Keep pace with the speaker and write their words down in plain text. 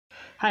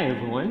Hi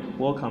everyone,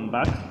 welcome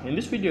back. In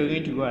this video, we're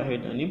going to go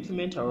ahead and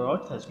implement a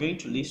route that's going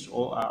to list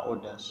all our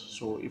orders.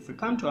 So if we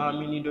come to our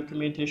mini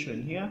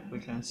documentation here, we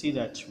can see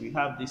that we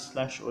have this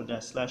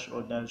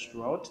 /orders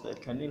route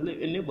that can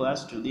enable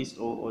us to list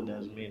all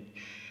orders made.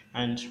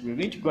 And we're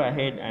going to go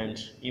ahead and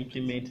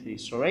implement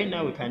this. So right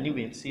now we can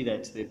even see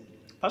that the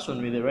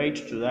person with the right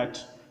to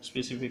that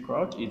specific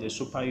route is the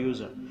super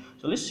user.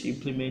 So let's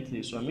implement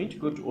this. So I'm going to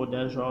go to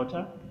orders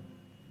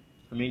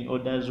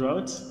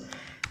routes.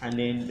 And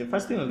then the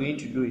first thing we're going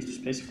to do is to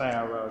specify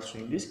our route. So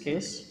in this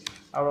case,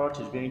 our route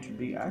is going to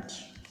be at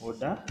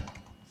order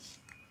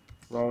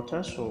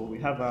router. So we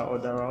have our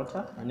order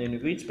router, and then we're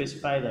going to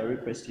specify the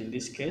request in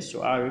this case.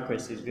 So our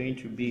request is going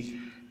to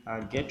be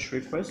a get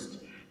request.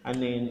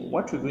 And then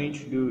what we're going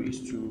to do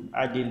is to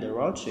add in the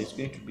route. So it's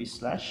going to be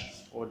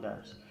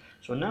 /orders.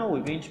 So now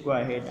we're going to go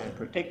ahead and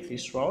protect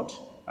this route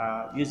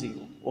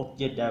using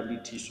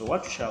GitHub. So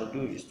what we shall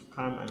do is to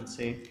come and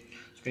say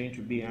it's going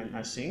to be an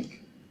async.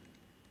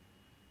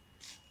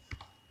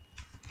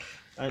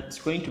 It's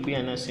going to be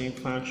an async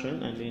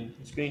function, and then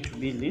it's going to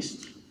be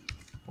list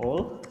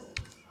all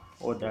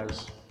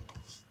orders.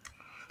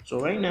 So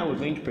right now we're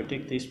going to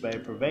protect this by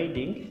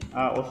providing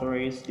our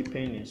authorized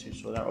dependency.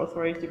 So the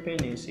authorized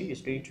dependency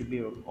is going to be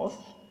of auth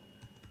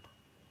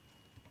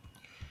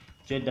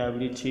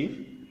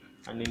JWT,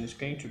 and then it's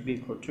going to be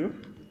equal to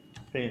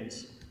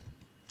depends.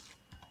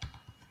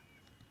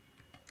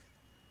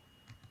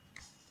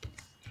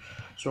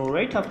 So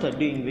right after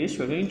doing this,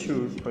 we're going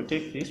to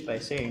protect this by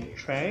saying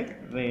try.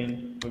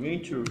 Then we're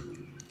going to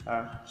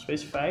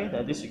specify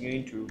that this is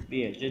going to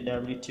be a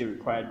JWT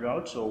required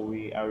route. So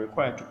we are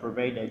required to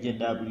provide a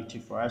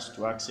JWT for us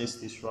to access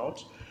this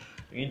route.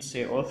 We're going to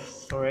say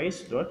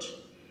authorized dot.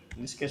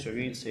 In this case, we're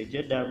going to say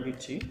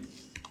JWT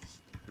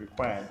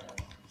required.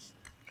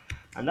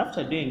 And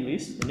after doing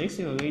this, the next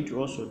thing we're going to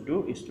also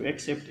do is to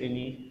accept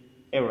any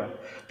error.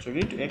 So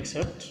we're going to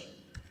accept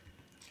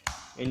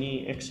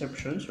any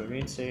exceptions. We're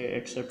going to say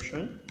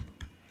exception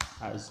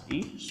as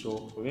E.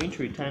 So we're going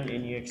to return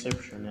any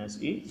exception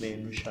as E.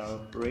 Then we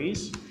shall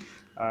raise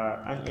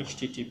an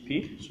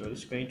HTTP. So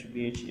it's going to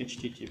be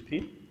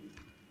HTTP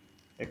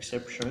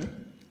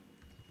exception,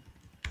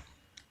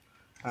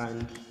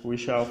 and we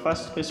shall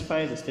first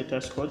specify the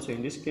status code. So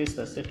in this case,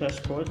 the status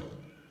code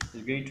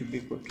is going to be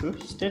equal to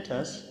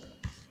status.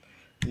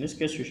 In this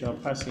case, we shall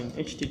pass in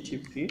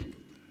HTTP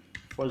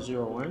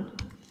 401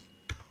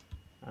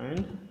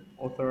 and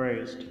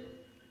authorized.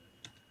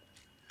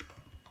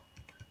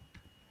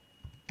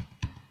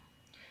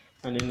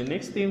 And then the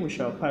next thing we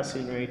shall pass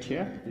in right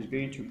here is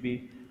going to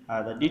be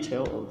the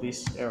detail of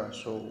this error.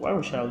 So what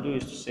we shall do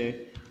is to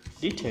say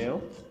detail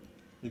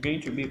is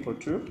going to be equal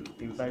to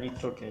invalid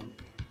token.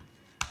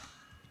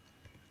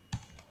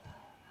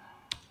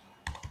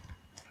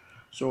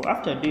 So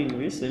after doing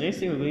this, the next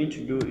thing we're going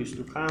to do is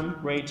to come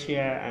right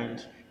here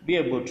and be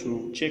able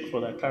to check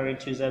for the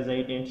current user's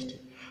identity.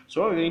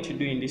 So what we're going to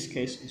do in this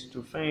case is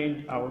to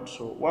find out.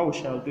 So what we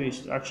shall do is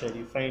to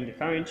actually find the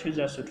current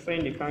user. So to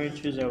find the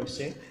current user, we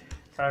say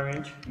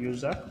current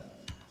user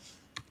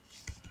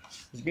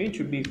is going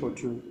to be equal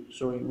to,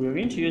 so we're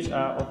going to use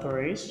our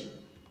authorize.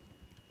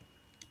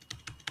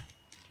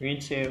 We're going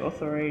to say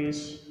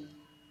authorize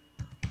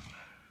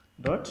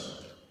dot.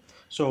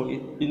 So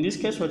in this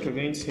case, what we're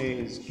going to say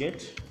is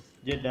get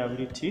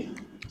JWT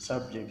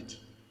subject.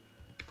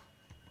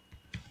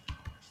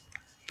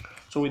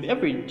 So with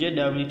every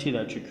JWT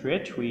that you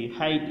create, we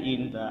hide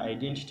in the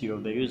identity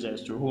of the user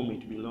as to whom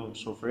it belongs.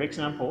 So for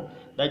example,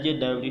 that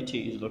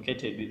JWT is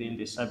located within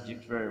the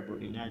subject variable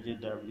in our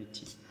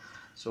JWT.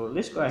 So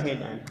let's go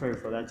ahead and query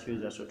for that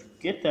user. So to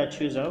get that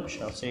user, we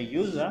shall say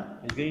user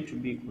is going to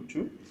be equal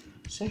to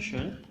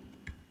session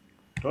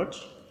dot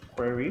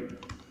query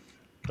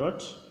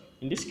dot.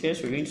 In this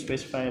case, we're going to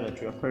specify that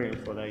we are querying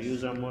for the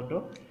user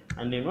model,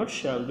 and then what we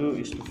shall do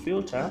is to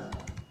filter.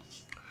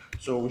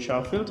 So we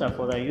shall filter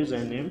for the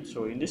username.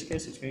 So in this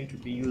case, it's going to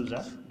be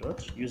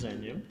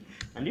user.username.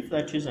 And if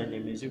that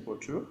username is equal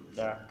to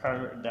the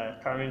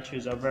current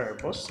user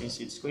variable, since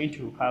it's going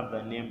to have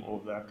the name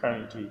of the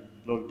currently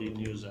logged in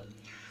user.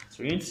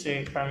 So we're going to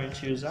say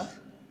current user.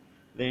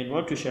 Then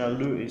what we shall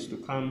do is to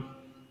come,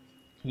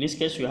 in this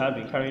case, we have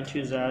a current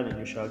user, then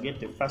we shall get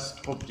the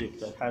first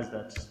object that has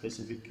that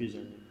specific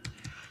username.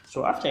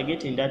 So after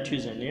getting that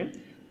username,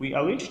 we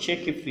are going to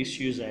check if this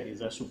user is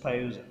a super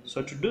user.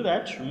 So to do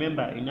that,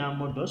 remember in our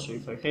models, so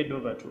if I head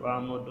over to our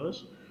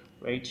models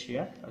right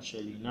here,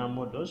 actually in our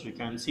models, we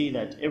can see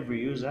that every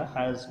user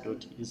has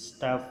an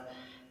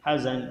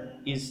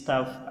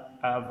isStaff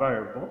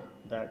variable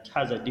that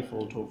has a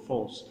default of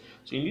false.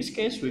 So in this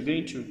case, we're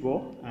going to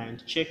go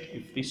and check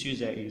if this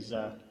user is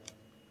a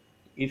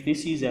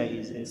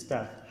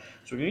staff.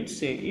 So we're going to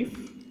say if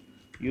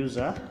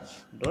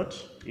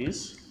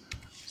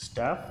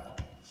user.isStaff.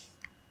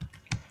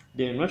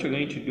 Then what we're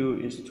going to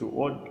do is to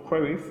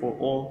query for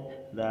all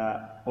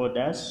the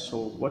orders. So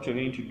what we're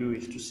going to do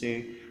is to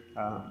say,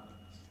 what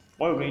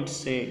we're going to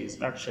say is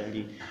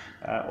actually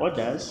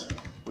orders.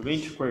 We're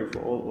going to query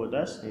for all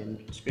orders, and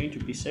it's going to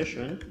be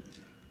session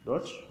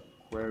dot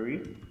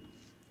query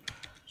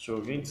So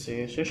we're going to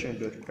say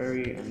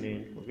session.query, and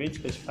then we're going to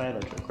specify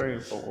that we're querying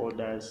for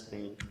orders,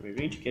 then we're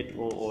going to get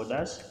all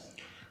orders.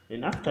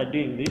 Then after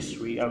doing this,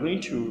 we are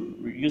going to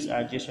use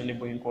our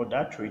JSON-able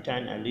encoder to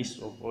return a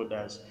list of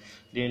orders.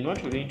 Then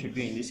what we're going to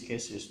do in this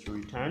case is to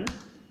return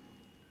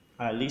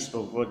a list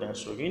of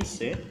orders. So we're going to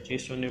say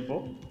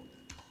JSON-able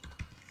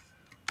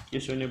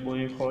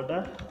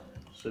encoder.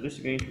 So this is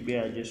going to be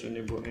our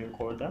JSON-able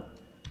encoder.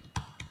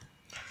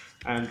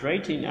 And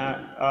right in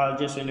our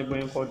JSON-able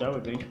encoder, we're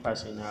going to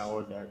pass in our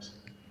orders.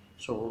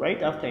 So right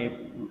after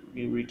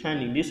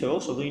returning this, we're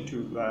also going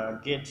to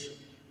get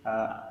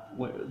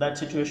that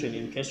situation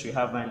in case we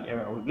have an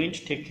error. We're going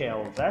to take care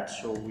of that.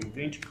 So we're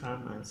going to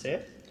come and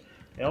say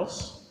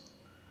else.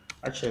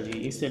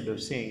 Actually, instead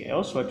of saying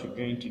else, what we're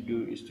going to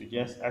do is to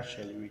just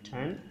actually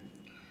return.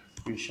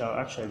 We shall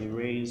actually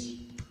raise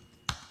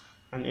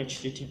an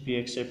HTTP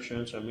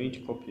exception. So I'm going to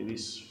copy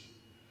this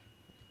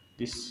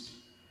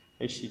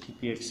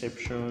HTTP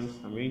exception.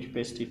 I'm going to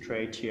paste it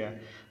right here.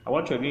 And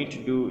what we're going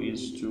to do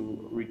is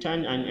to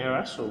return an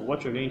error. So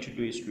what we're going to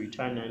do is to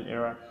return an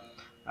error,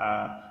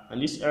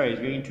 and this error is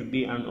going to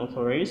be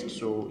unauthorized.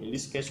 So in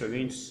this case, we're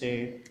going to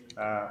say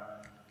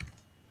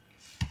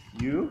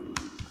you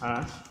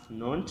are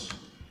not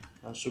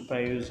a super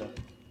user.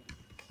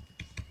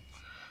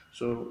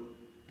 So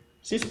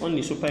since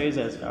only super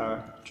users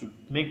are to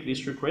make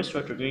this request,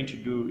 what we're going to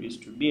do is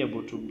to be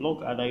able to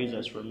block other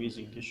users from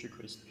using this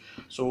request.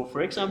 So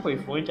for example,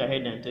 if we went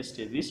ahead and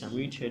tested this, I'm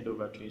going to head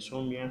over to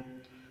Insomnia.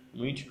 I'm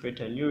going to create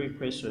a new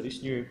request. So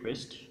this new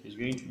request is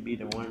going to be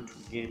the one to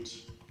get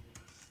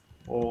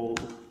all.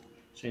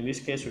 So in this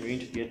case, we're going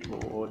to get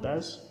all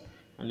orders,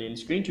 and then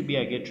it's going to be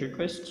a get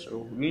request. So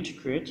we're going to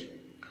create.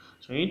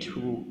 So we need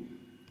to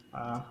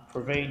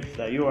provide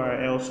the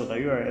URL. So the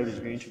URL is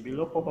going to be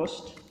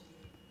localhost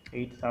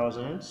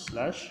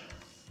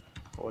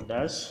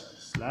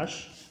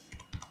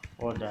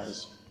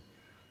 8000/orders/orders.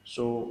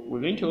 So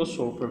we're going to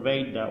also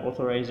provide the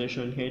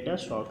authorization header.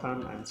 So I'll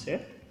come and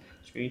say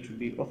it's going to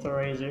be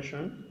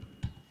authorization,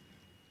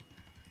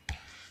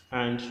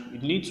 and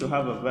it needs to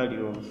have a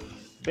value of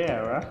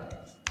bearer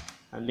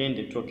and then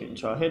the token.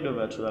 So I'll head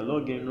over to the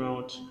login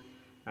route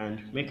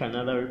and make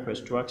another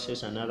request to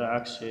access another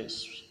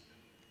access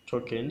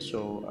token.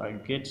 So I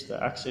get the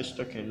access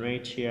token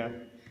right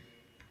here,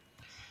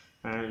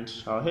 and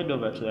I'll head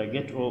over to the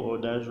get all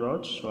orders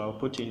route. So I'll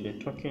put in the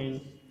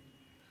token.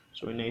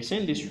 So when I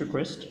send this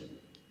request,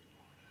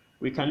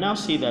 we can now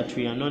see that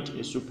we are not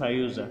a super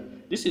user.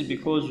 This is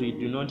because we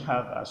do not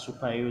have a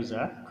super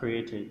user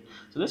created.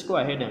 So let's go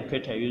ahead and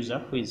create a user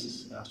who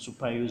is a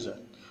super user.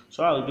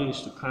 So all I'll do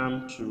is to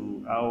come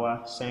to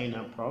our sign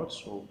up route.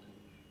 So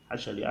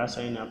actually our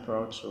sign up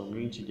route, so I'm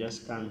going to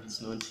just come,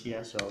 it's not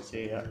here, so I'll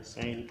say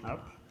sign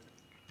up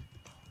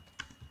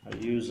a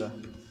user.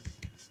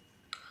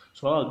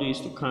 So all I'll do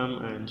is to come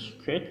and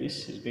create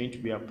this. Is going to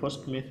be a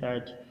post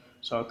method.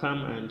 So I'll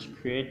come and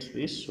create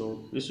this.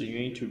 So this is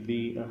going to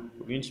be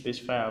we're going to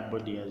specify our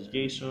body as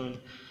JSON,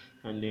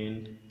 and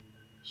then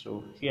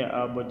so here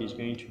our body is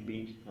going to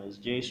be as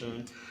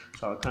JSON.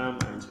 So I'll come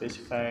and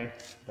specify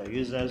the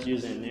user's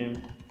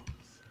username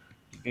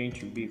is going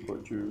to be equal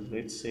to,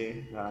 let's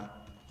say,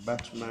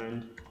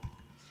 Batman,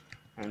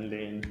 and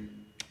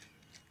then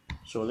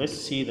so let's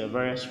see the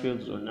various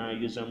fields on our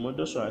user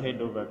model. So I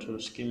head over to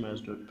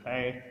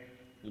schemas.py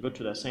and go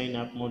to the sign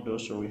up model.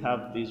 So we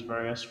have these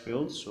various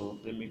fields. So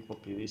let me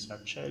copy this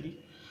actually.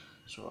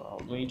 So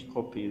I'm going to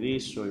copy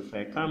this. So if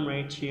I come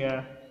right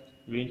here,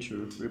 I'm going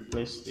to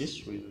replace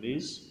this with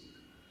this.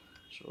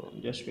 So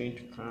I'm just going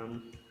to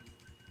come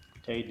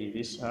tidy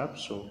this up.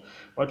 So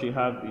what we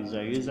have is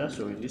a user.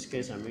 So in this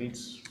case, I'm going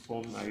to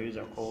form a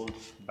user called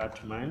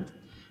Batman.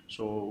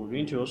 So we're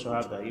going to also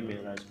have the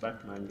email as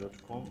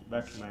batman.com,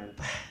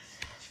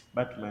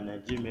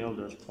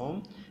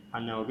 batman@gmail.com,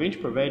 and now we're going to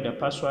provide a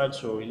password.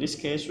 So in this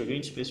case, we're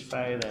going to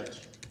specify that.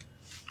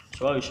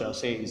 So what we shall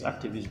say is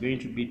active is going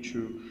to be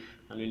true,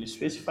 and when you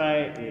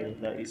specify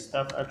that is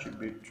staff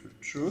attribute to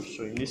true.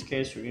 So in this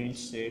case, we're going to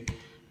say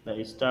that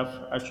is staff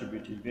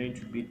attribute is going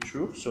to be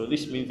true. So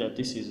this means that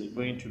this is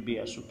going to be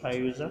a super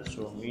user.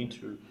 So I'm going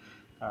to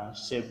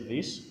save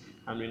this,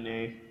 and when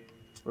I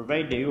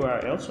provide the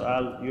URL, so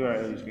our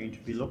URL is going to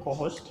be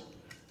localhost.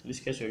 In this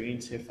case, we're going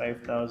to say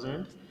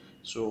 5000.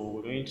 So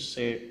we're going to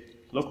say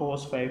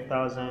localhost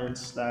 5000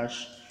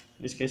 slash,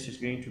 in this case, it's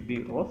going to be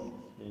auth,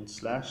 then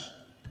slash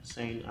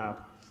sign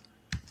up.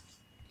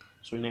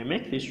 So when I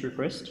make this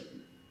request,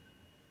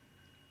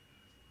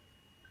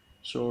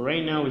 so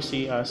right now we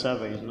see our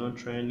server is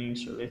not running.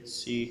 So let's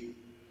see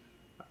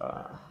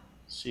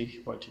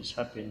what is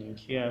happening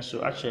here.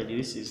 So actually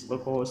this is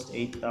localhost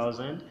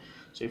 8000.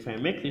 So if I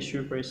make this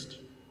request,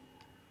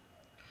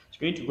 it's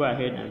going to go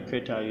ahead and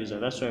create our user.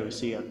 That's why we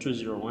see a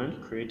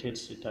 201 created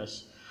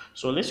status.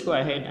 So let's go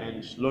ahead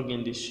and log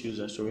in this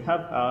user. So we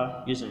have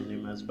our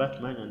username as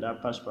Batman and our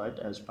password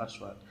as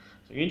password.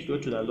 So we're going to go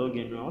to the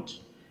login route,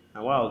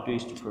 and what I'll do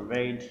is to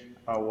provide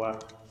our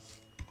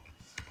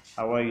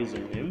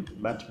username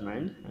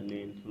Batman and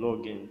then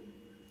login.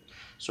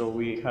 So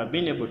we have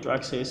been able to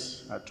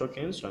access our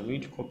token. So I'm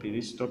going to copy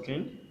this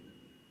token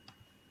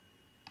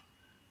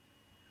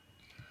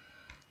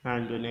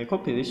And when I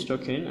copy this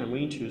token, I'm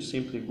going to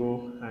simply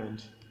go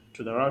and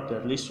to the route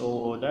that lists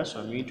all orders. So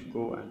I'm going to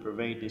go and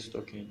provide this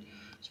token.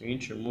 So I'm going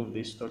to remove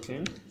this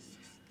token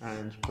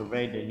and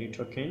provide a new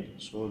token.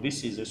 So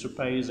this is a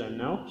super user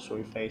now. So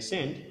if I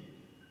send,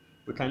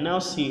 we can now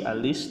see a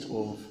list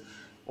of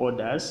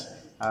orders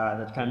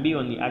that can be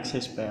only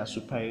accessed by a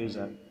super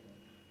user.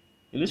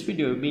 In this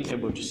video, we've been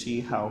able to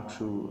see how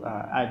to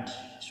add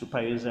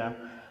super user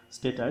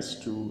status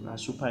to a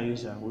super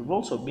user. We've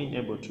also been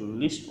able to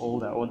list all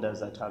the orders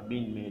that have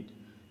been made.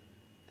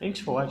 Thanks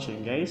for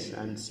watching, guys,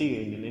 and see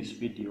you in the next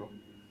video.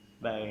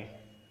 Bye.